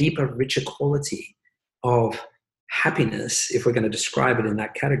much deeper, richer quality of happiness, if we're going to describe it in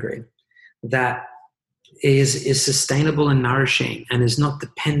that category, that is sustainable and nourishing and is not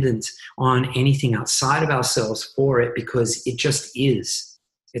dependent on anything outside of ourselves for it, because it just is.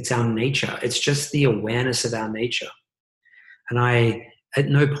 It's our nature. It's just the awareness of our nature. And I, at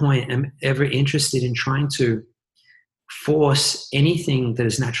no point, am ever interested in trying to force anything that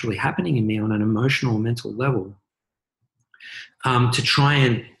is naturally happening in me on an emotional or mental level to try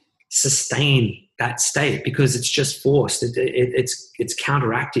and sustain that state, because it's just forced. It's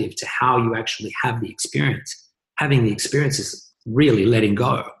counteractive to how you actually have the experience. Having the experience is really letting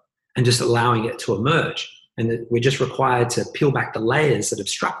go and just allowing it to emerge. And we're just required to peel back the layers that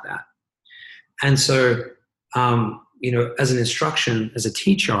obstruct that. And so, as an instruction, as a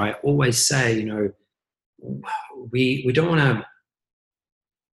teacher, I always say, we don't want to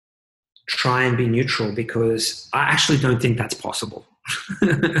try and be neutral, because I actually don't think that's possible.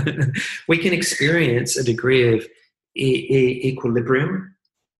 We can experience a degree of equilibrium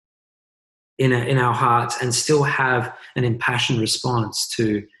in our hearts and still have an impassioned response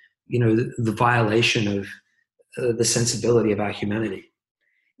to, the violation of the sensibility of our humanity.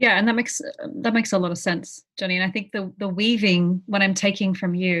 Yeah, and that makes a lot of sense, Johnny. And I think the weaving, what I'm taking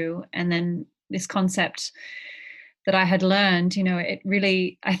from you, and then this concept that I had learned, it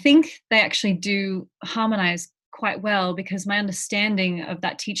really, I think they actually do harmonize quite well, because my understanding of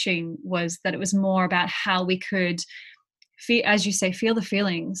that teaching was that it was more about how we could feel, as you say, feel the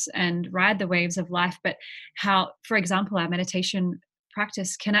feelings and ride the waves of life, but how, for example, our meditation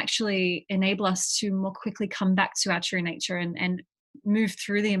practice can actually enable us to more quickly come back to our true nature and move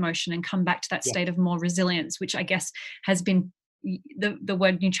through the emotion and come back to that state of more resilience, which I guess has been the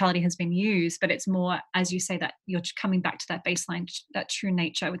word neutrality has been used, but it's more, as you say, that you're coming back to that baseline, that true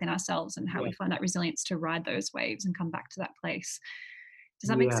nature within ourselves, and how we find that resilience to ride those waves and come back to that place. Does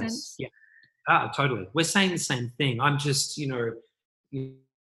that make sense? Yeah, totally. We're saying the same thing. I'm just,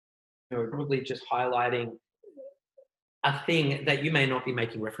 probably just highlighting a thing that you may not be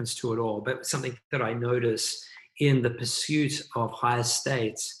making reference to at all, but something that I notice in the pursuit of higher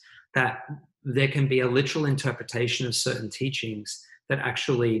states, that there can be a literal interpretation of certain teachings that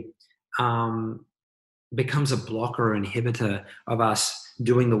actually becomes a blocker or inhibitor of us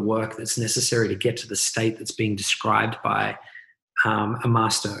doing the work that's necessary to get to the state that's being described by a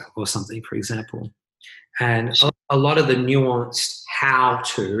master or something, for example. And a lot of the nuanced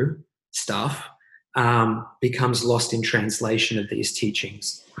how-to stuff becomes lost in translation of these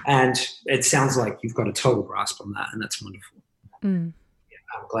teachings. And it sounds like you've got a total grasp on that, and that's wonderful. Mm.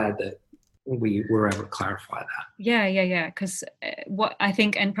 I'm glad that we were able to clarify that. Yeah. Because what I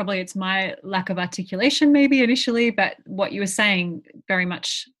think, and probably it's my lack of articulation maybe initially, but what you were saying very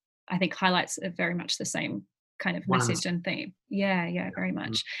much, I think, highlights very much the same kind of message and theme. Yeah, very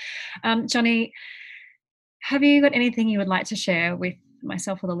much. Johnny, have you got anything you would like to share with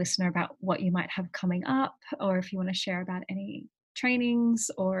myself or the listener about what you might have coming up, or if you want to share about any trainings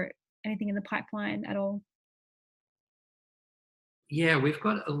or anything in the pipeline at all? Yeah, we've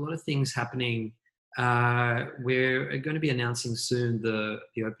got a lot of things happening. We're going to be announcing soon the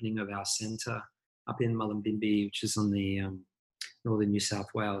opening of our centre up in Mullumbimby, which is on the northern New South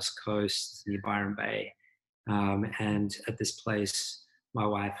Wales coast near Byron Bay. And at this place, my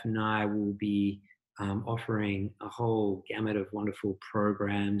wife and I will be offering a whole gamut of wonderful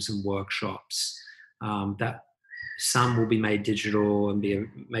programs and workshops that some will be made digital and be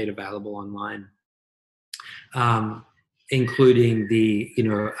made available online. Including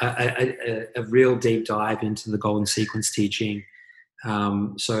a real deep dive into the golden sequence teaching.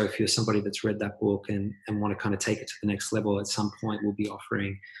 So if you're somebody that's read that book and want to kind of take it to the next level, at some point we'll be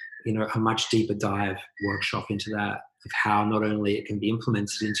offering, a much deeper dive workshop into that, of how not only it can be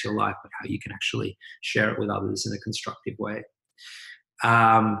implemented into your life, but how you can actually share it with others in a constructive way.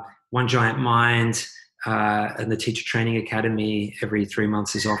 One Giant Mind and the Teacher Training Academy every 3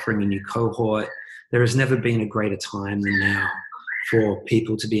 months is offering a new cohort. There has never been a greater time than now for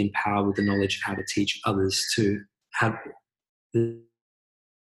people to be empowered with the knowledge of how to teach others to have the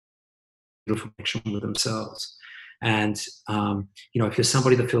beautiful connection with themselves. And, if you're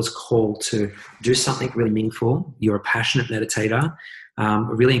somebody that feels called to do something really meaningful, you're a passionate meditator, I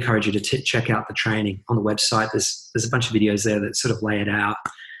really encourage you to check out the training on the website. There's a bunch of videos there that sort of lay it out.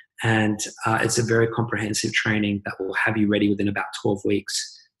 And it's a very comprehensive training that will have you ready within about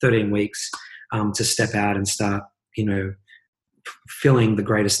 13 weeks, to step out and start, filling the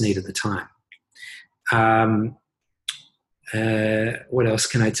greatest need at the time. What else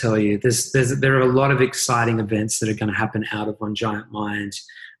can I tell you? There are a lot of exciting events that are going to happen out of One Giant Mind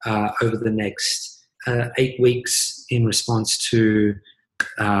over the next 8 weeks in response to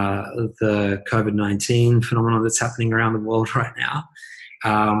the COVID-19 phenomenon that's happening around the world right now.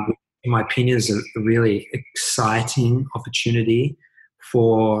 In my opinion, is a really exciting opportunity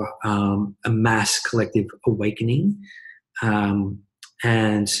for a mass collective awakening. And,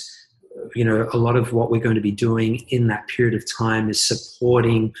 a lot of what we're going to be doing in that period of time is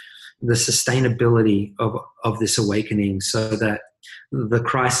supporting the sustainability of this awakening, so that the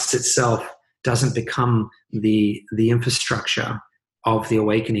crisis itself doesn't become the infrastructure of the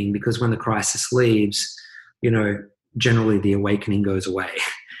awakening, because when the crisis leaves, generally the awakening goes away.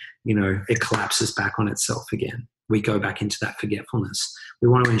 It collapses back on itself again. We go back into that forgetfulness. We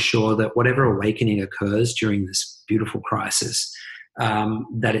want to ensure that whatever awakening occurs during this beautiful crisis,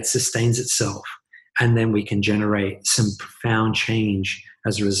 that it sustains itself, and then we can generate some profound change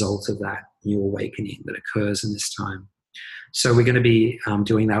as a result of that new awakening that occurs in this time. So we're going to be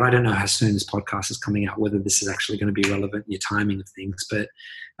doing that. I don't know how soon this podcast is coming out, whether this is actually going to be relevant in your timing of things, but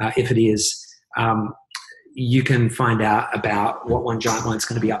if it is, you can find out about what One Giant Mind's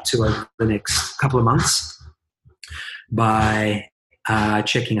going to be up to over the next couple of months by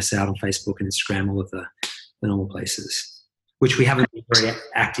checking us out on Facebook and Instagram, all of the normal places, which we haven't been very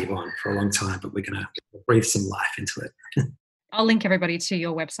active on for a long time, but we're going to breathe some life into it. I'll link everybody to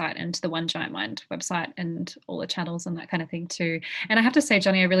your website and to the One Giant Mind website and all the channels and that kind of thing too. And I have to say,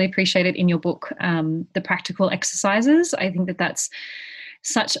 Johnny, I really appreciate it in your book, the practical exercises. I think that that's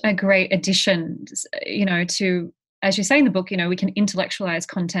such a great addition, to, as you say in the book, we can intellectualize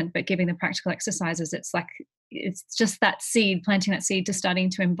content, but giving the practical exercises, it's just that seed, planting that seed to starting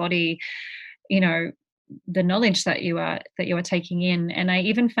to embody, the knowledge that you are taking in. And I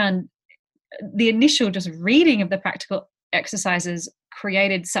even found the initial just reading of the practical exercises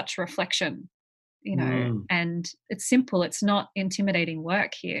created such reflection, and it's simple. It's not intimidating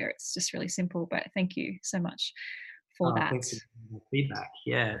work here. It's just really simple, but thank you so much for that. Thanks for the feedback.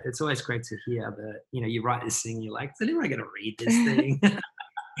 Yeah, it's always great to hear that, you write this thing, you're like, is anyone going to read this thing?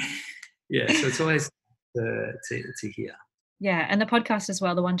 Yeah, so it's always to hear. Yeah, and the podcast as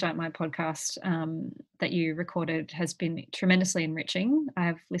well, the One Giant Mind podcast that you recorded has been tremendously enriching.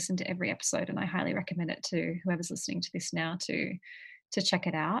 I've listened to every episode and I highly recommend it to whoever's listening to this now to check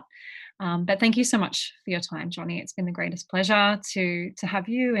it out. But thank you so much for your time, Johnny. It's been the greatest pleasure to have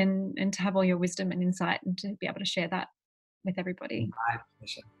you and to have all your wisdom and insight and to be able to share that with everybody. My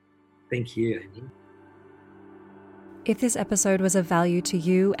pleasure. Thank you, Amy. If this episode was of value to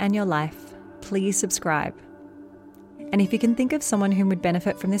you and your life, please subscribe. And if you can think of someone who would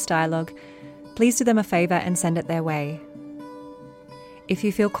benefit from this dialogue, please do them a favour and send it their way. If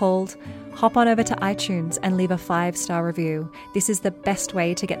you feel called, hop on over to iTunes and leave a 5-star review. This is the best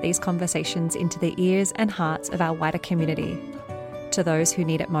way to get these conversations into the ears and hearts of our wider community, to those who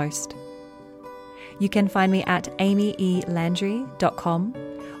need it most. You can find me at amyelandry.com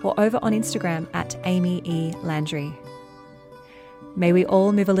or over on Instagram at amyelandry. May we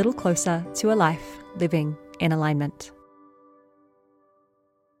all move a little closer to a life living in alignment.